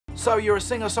So you're a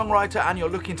singer-songwriter and you're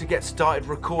looking to get started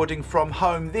recording from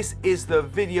home. This is the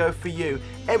video for you.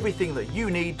 Everything that you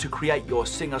need to create your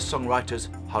singer-songwriter's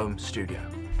home studio.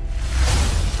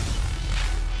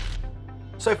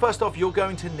 So first off, you're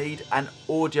going to need an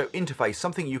audio interface,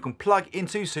 something you can plug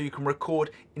into so you can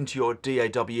record into your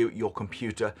DAW, your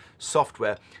computer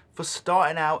software. For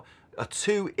starting out, a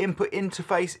 2-input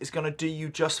interface is going to do you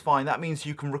just fine. That means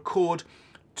you can record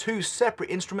 2 separate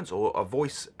instruments, or a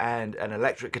voice and an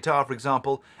electric guitar, for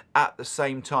example, at the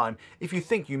same time. If you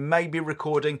think you may be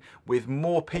recording with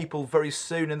more people very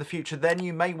soon in the future, then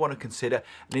you may want to consider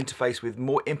an interface with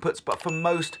more inputs, but for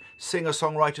most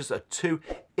singer-songwriters, a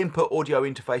 2-input audio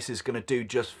interface is going to do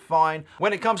just fine.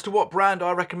 When it comes to what brand,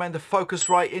 I recommend the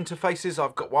Focusrite interfaces.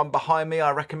 I've got one behind me.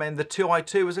 I recommend the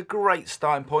 2i2 as a great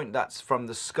starting point. That's from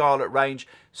the Scarlett range.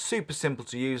 Super simple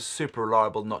to use, super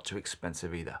reliable, not too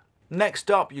expensive either.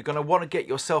 Next up, you're going to want to get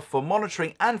yourself, for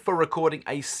monitoring and for recording,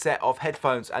 a set of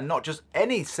headphones, and not just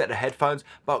any set of headphones,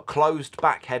 but closed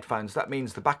back headphones. That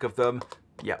means the back of them,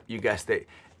 yeah, you guessed it,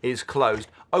 is closed.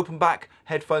 Open back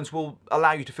headphones will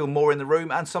allow you to feel more in the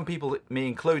room, and some people, me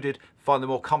included, find them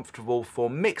more comfortable for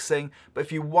mixing. But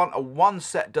if you want a one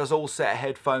set does all set of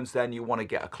headphones, then you want to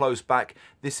get a closed back.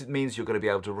 This means you're going to be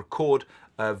able to record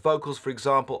vocals, for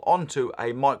example, onto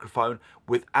a microphone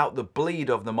without the bleed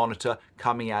of the monitor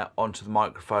coming out onto the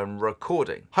microphone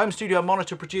recording. Home studio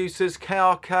monitor producers,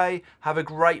 KRK, have a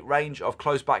great range of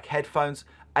closed back headphones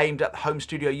aimed at the home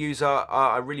studio user.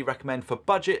 I really recommend for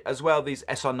budget as well these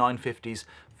SR950s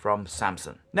from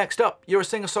Samsung. Next up, you're a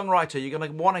singer-songwriter. You're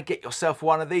going to want to get yourself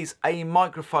one of these. A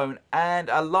microphone and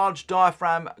a large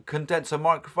diaphragm condenser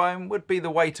microphone would be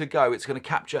the way to go. It's going to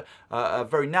capture a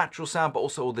very natural sound, but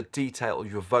also all the detail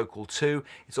of your vocal too.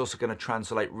 It's also going to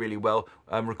translate really well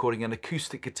recording an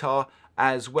acoustic guitar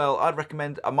as well. I'd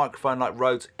recommend a microphone like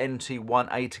Rode's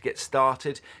NT1A to get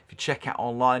started. If you check out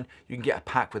online, you can get a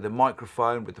pack with a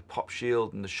microphone, with the pop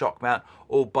shield and the shock mount,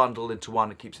 all bundled into one.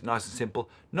 It keeps it nice and simple.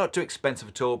 Not too expensive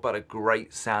at all, but a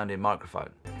great sounding microphone.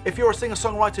 If you're a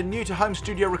singer-songwriter new to home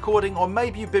studio recording, or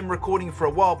maybe you've been recording for a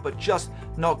while but just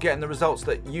not getting the results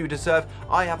that you deserve,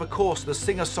 I have a course, the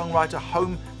Singer-Songwriter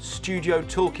Home Studio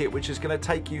Toolkit, which is going to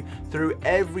take you through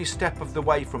every step of the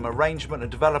way, from arrangement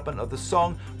and development of the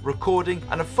song, recording,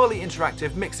 and a fully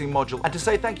interactive mixing module. And to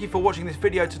say thank you for watching this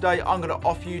video today, I'm going to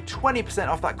offer you 20%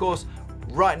 off that course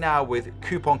right now with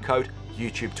coupon code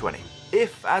YouTube20.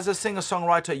 If, as a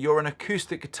singer-songwriter, you're an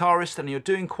acoustic guitarist and you're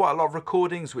doing quite a lot of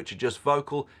recordings which are just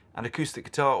vocal and acoustic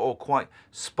guitar, or quite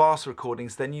sparse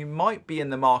recordings, then you might be in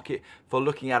the market for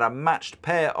looking at a matched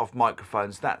pair of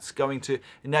microphones. That's going to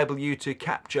enable you to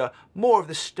capture more of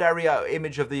the stereo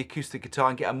image of the acoustic guitar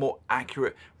and get a more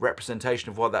accurate representation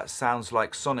of what that sounds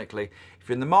like sonically. If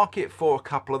you're in the market for a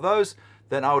couple of those,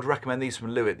 then I would recommend these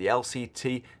from Lewitt. The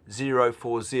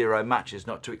LCT040 matches,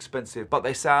 not too expensive, but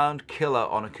they sound killer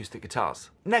on acoustic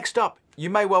guitars. Next up, you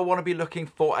may well want to be looking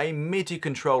for a MIDI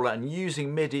controller, and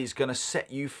using MIDI is going to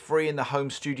set you free in the home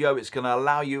studio. It's going to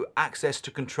allow you access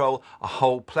to control a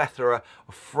whole plethora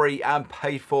of free and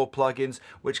paid for plugins,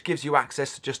 which gives you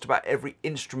access to just about every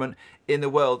instrument in the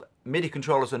world. MIDI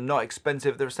controllers are not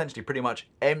expensive. They're essentially pretty much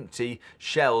empty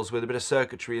shells with a bit of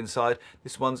circuitry inside.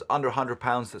 This one's under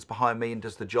 £100 that's behind me and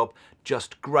does the job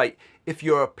just great. If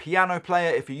you're a piano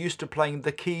player, if you're used to playing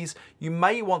the keys, you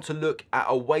may want to look at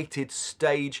a weighted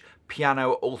stage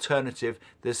piano alternative.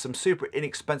 There's some super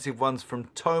inexpensive ones from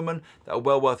Thomann that are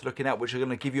well worth looking at, which are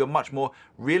going to give you a much more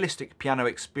realistic piano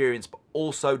experience, but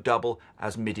also double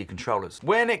as MIDI controllers.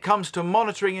 When it comes to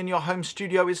monitoring in your home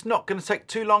studio, it's not going to take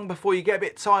too long before you get a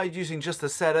bit tired using just a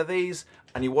set of these,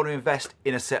 and you want to invest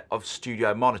in a set of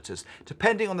studio monitors.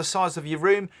 Depending on the size of your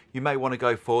room, you may want to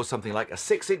go for something like a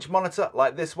 6-inch monitor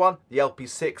like this one, the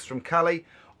LP6 from Kali,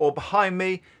 or behind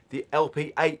me, the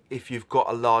LP8 if you've got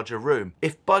a larger room.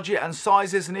 If budget and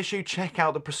size is an issue, check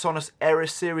out the PreSonus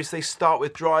Eris series. They start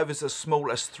with drivers as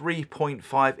small as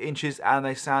 3.5 inches and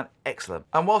they sound excellent.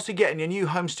 And whilst you're getting your new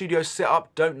home studio set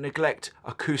up, don't neglect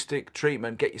acoustic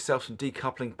treatment. Get yourself some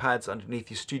decoupling pads underneath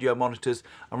your studio monitors,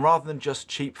 and rather than just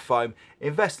cheap foam,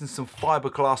 invest in some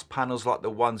fiberglass panels like the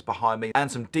ones behind me and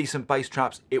some decent bass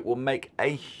traps. It will make a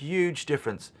huge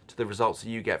difference to the results that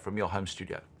you get from your home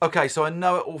studio. Okay, so I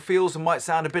know it all feels and might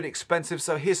sound a bit expensive,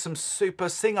 so here's some super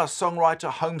singer-songwriter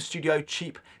home studio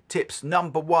cheap tips.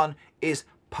 Number one is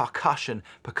percussion.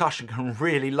 Percussion can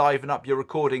really liven up your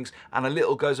recordings, and a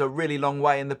little goes a really long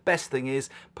way. And the best thing is,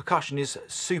 percussion is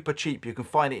super cheap. You can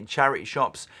find it in charity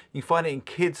shops, you can find it in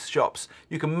kids shops,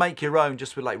 you can make your own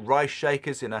just with like rice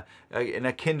shakers in a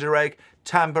Kinder Egg,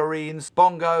 tambourines,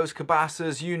 bongos,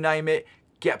 cabasas, you name it.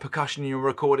 get percussion in your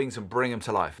recordings and bring them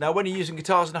to life. Now, when you're using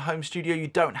guitars in a home studio, you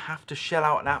don't have to shell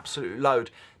out an absolute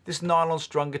load. This nylon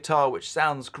strung guitar, which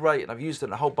sounds great, and I've used it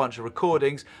in a whole bunch of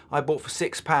recordings, I bought for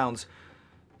 £6.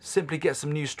 Simply get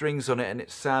some new strings on it and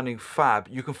it's sounding fab.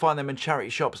 You can find them in charity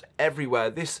shops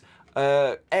everywhere. This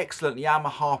excellent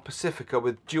Yamaha Pacifica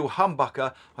with dual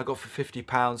humbucker I got for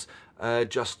 £50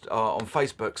 just on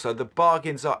Facebook. So the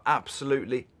bargains are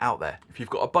absolutely out there. If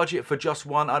you've got a budget for just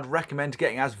one, I'd recommend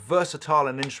getting as versatile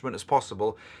an instrument as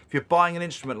possible. If you're buying an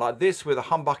instrument like this with a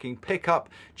humbucking pickup,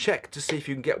 check to see if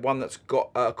you can get one that's got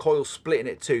a coil split in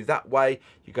it too. That way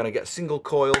you're going to get a single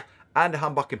coil and a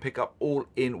humbucking pickup all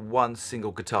in one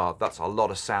single guitar. That's a lot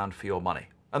of sound for your money.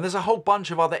 And there's a whole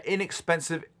bunch of other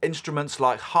inexpensive instruments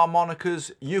like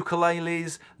harmonicas,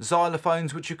 ukuleles,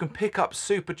 xylophones, which you can pick up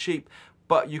super cheap,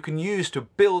 but you can use to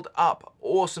build up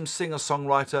awesome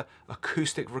singer-songwriter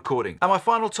acoustic recording. And my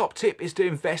final top tip is to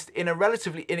invest in a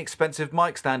relatively inexpensive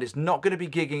mic stand. It's not going to be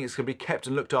gigging, it's going to be kept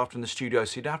and looked after in the studio,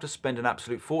 so you don't have to spend an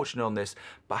absolute fortune on this,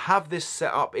 but have this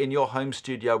set up in your home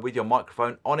studio with your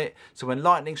microphone on it, so when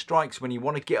lightning strikes, when you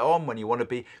want to get on, when you want to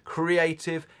be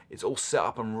creative, it's all set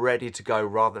up and ready to go,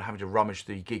 rather than having to rummage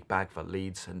through your gig bag for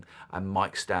leads and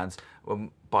mic stands,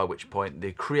 by which point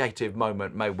the creative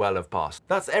moment may well have passed.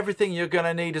 That's everything you're going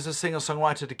to need as a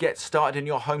singer-songwriter to get started in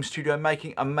your home studio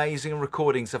making amazing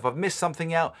recordings. If I've missed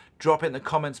something out, drop it in the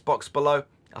comments box below.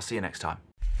 I'll see you next time.